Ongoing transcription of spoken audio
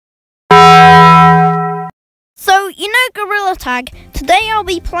Gorilla Tag. Today I'll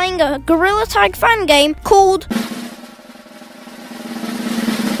be playing a Gorilla Tag fan game called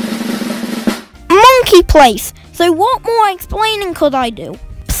Haseplayz. So what more explaining could I do?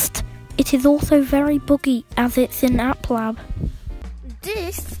 Psst, it is also very buggy as it's in App Lab.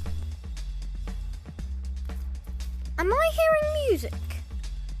 This... Am I hearing music?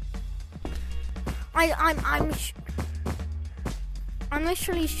 I'm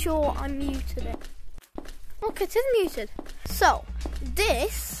literally sure I muted it. Look, it is muted. So,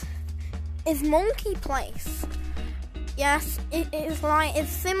 this is Haseplayz. Yes,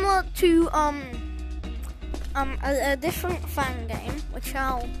 it's similar to a different fan game, which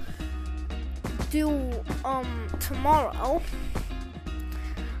I'll do tomorrow.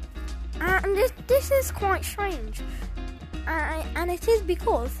 And this is quite strange, and it is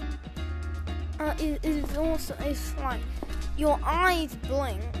because it's like your eyes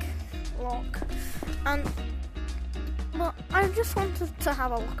blink, look, but I just wanted to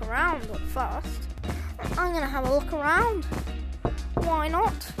have a look around at first. I'm gonna have a look around. Why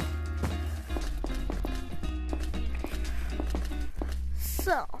not?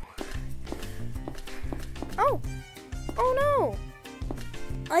 So, oh no!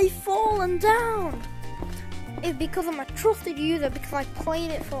 I've fallen down. It's because I'm a trusted user because I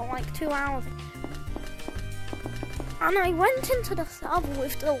played it for like 2 hours. And I went into the server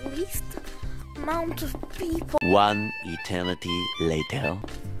with the least amount of people. One eternity later.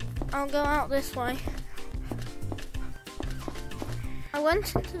 I'll go out this way. I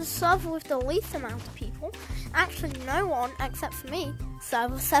went into the server with the least amount of people. Actually, no one except for me.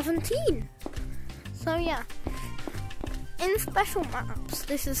 Server 17. So yeah. In special maps,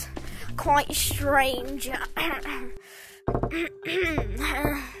 this is quite strange.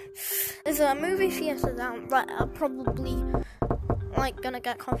 There's a movie theater down that are probably like gonna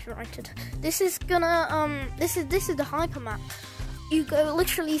get copyrighted. This is gonna this is the hyper map. You go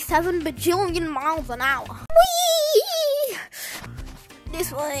literally 7 bajillion miles an hour. Whee!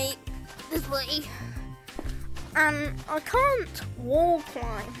 This way, and I can't wall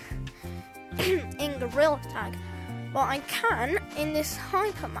climb in Gorilla Tag, but I can in this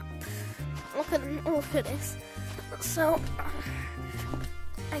hyper map. Look at this. So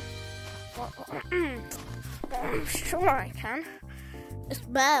I'm sure I can.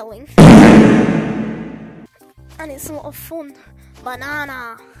 Just barely. And it's a lot of fun.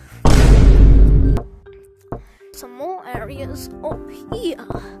 Banana. Some more areas up here.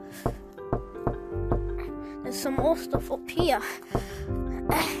 There's some more stuff up here.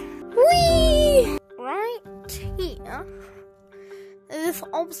 Whee! Right here, there's this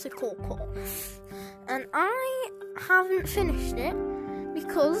obstacle course. And I haven't finished it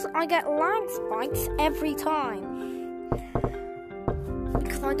because I get lag spikes every time.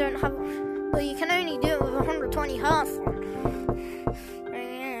 Because I don't have... Well, you can only do it with 120 Hz on.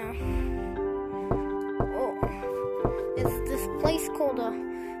 Yeah. Oh. It's this place called a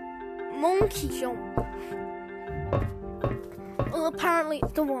monkey jump. Well, apparently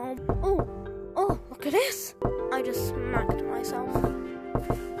it's the one. Oh, look at this. I just smacked myself.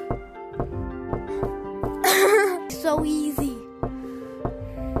 So easy.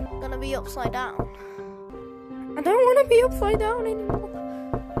 Gonna be upside down. I don't want to be upside down anymore.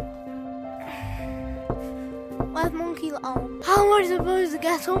 Where's Monkey? Oh, how am I supposed to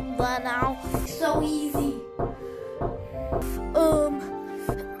get up there now? So easy.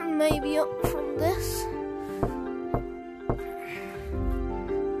 Maybe up from this.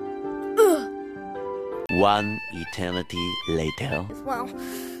 One eternity later. As well.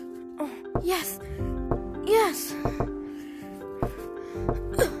 Oh, yes.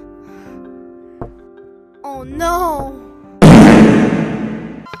 Oh no.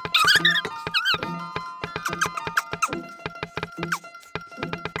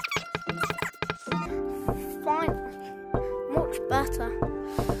 Finally, much better.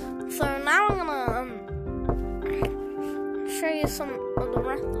 So now I'm gonna show you some of the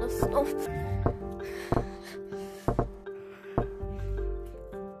rest of the stuff.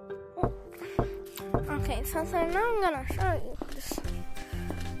 Okay, so now I'm gonna show you this.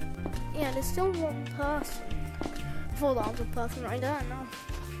 Yeah, there's still one person. I thought that was a person right there now.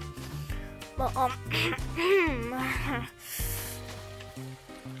 But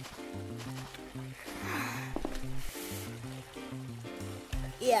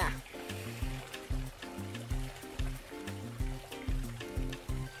yeah.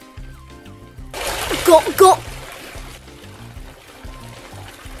 Go.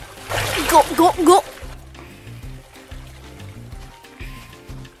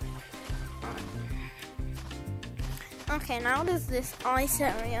 Okay, now there's this ice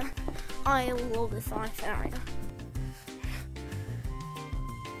area. I love this ice area.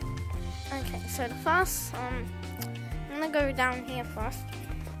 Okay, so the first, I'm gonna go down here first.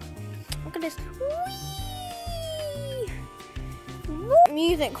 Look at this. Whee!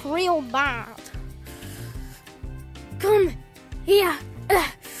 Music real bad. Come here,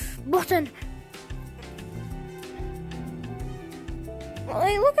 button.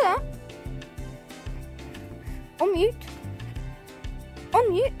 Hey, look at that. Unmute.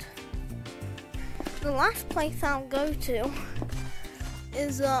 Unmute. The last place I'll go to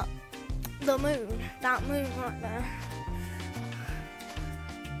is the moon. That moon right there.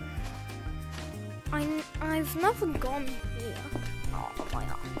 I've never gone here. Oh my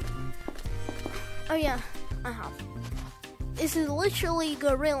god. Oh yeah, I have. This is literally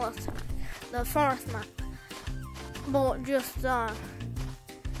Gorilla Tag, the forest map, but just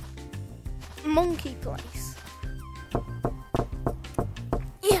monkey place.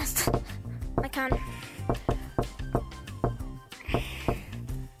 Yes, I can.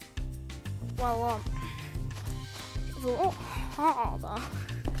 Well, it's a lot harder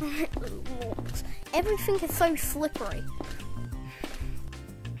than it looks. Everything is so slippery.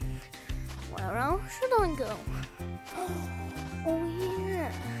 Where else should I go? Oh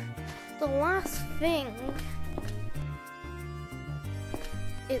yeah, the last thing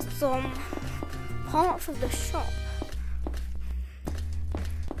is some parts of the shop.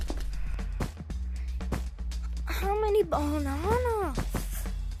 How many bananas?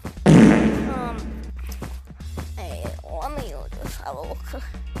 Hey, let me just have a look.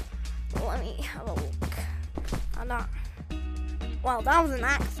 Let me have a look at that. Well, that was an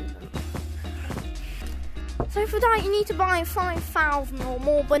accident. So for that, you need to buy 5,000 or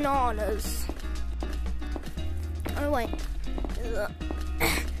more bananas. Oh wait,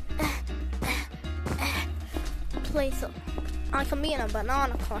 place up. I can be in a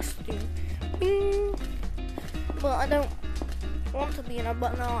banana costume, but I don't want to be in a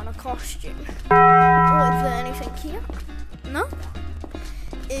banana costume. Oh, is there anything here? No.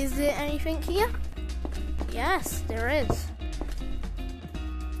 Is there anything here? Yes, there is.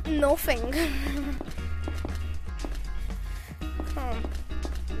 Nothing.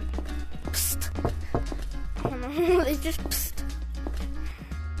 Psst. Oh no, it's just psst.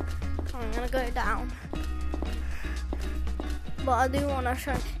 I'm gonna go down. But I do wanna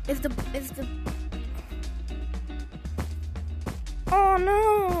show is the oh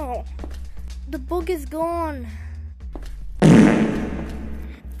no! The bug is gone.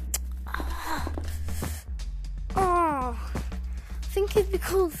 Oh, I think it's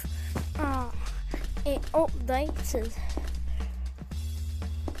because it updated.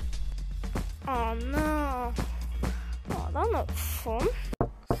 Oh no. Oh, that's not fun.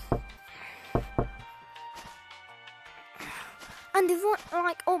 And there's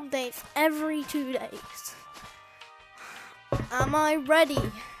like updates every 2 days. Am I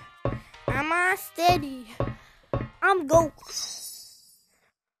ready? Am I steady? I'm go.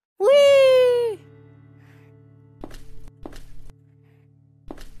 Whee!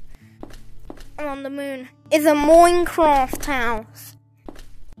 I'm on the moon. It's a Minecraft house.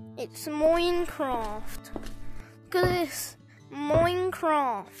 It's Minecraft. Look at this.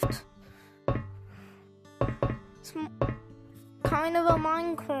 Minecraft. It's kind of a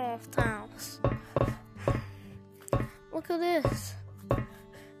Minecraft house. Look at this.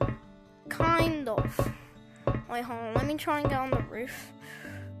 Kind of. Wait, hold on. Let me try and get on the roof.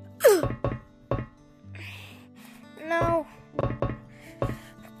 No.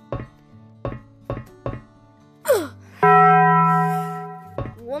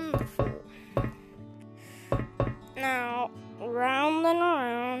 Wonderful. Now, round and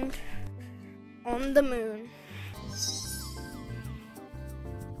around on the moon.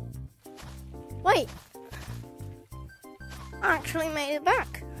 Wait. I actually made it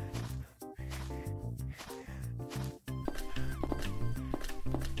back.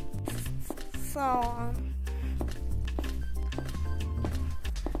 So,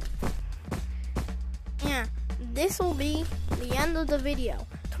 yeah, this will be the end of the video.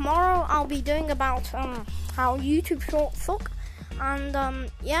 Tomorrow I'll be doing about how YouTube shorts suck. And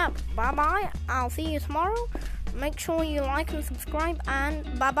yeah, bye bye. I'll see you tomorrow. Make sure you like and subscribe,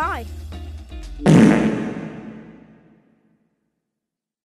 and bye bye.